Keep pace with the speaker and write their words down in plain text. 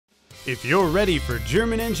If you're ready for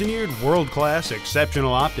German-engineered, world-class,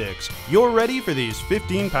 exceptional optics, you're ready for these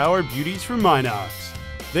 15-power beauties from Minox.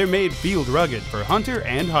 They're made field rugged for hunter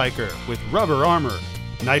and hiker with rubber armor.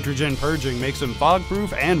 Nitrogen purging makes them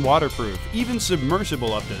fog-proof and waterproof, even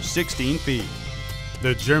submersible up to 16 feet.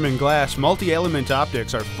 The German glass multi-element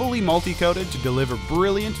optics are fully multi-coated to deliver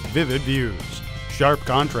brilliant, vivid views. Sharp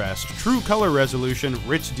contrast, true color resolution,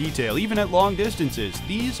 rich detail, even at long distances,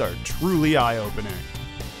 these are truly eye-opening.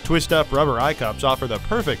 Twist-up rubber eye cups offer the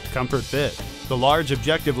perfect comfort fit. The large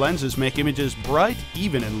objective lenses make images bright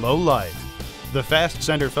even in low light. The fast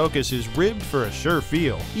center focus is ribbed for a sure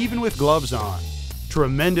feel, even with gloves on.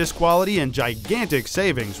 Tremendous quality and gigantic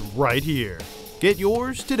savings right here. Get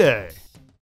yours today.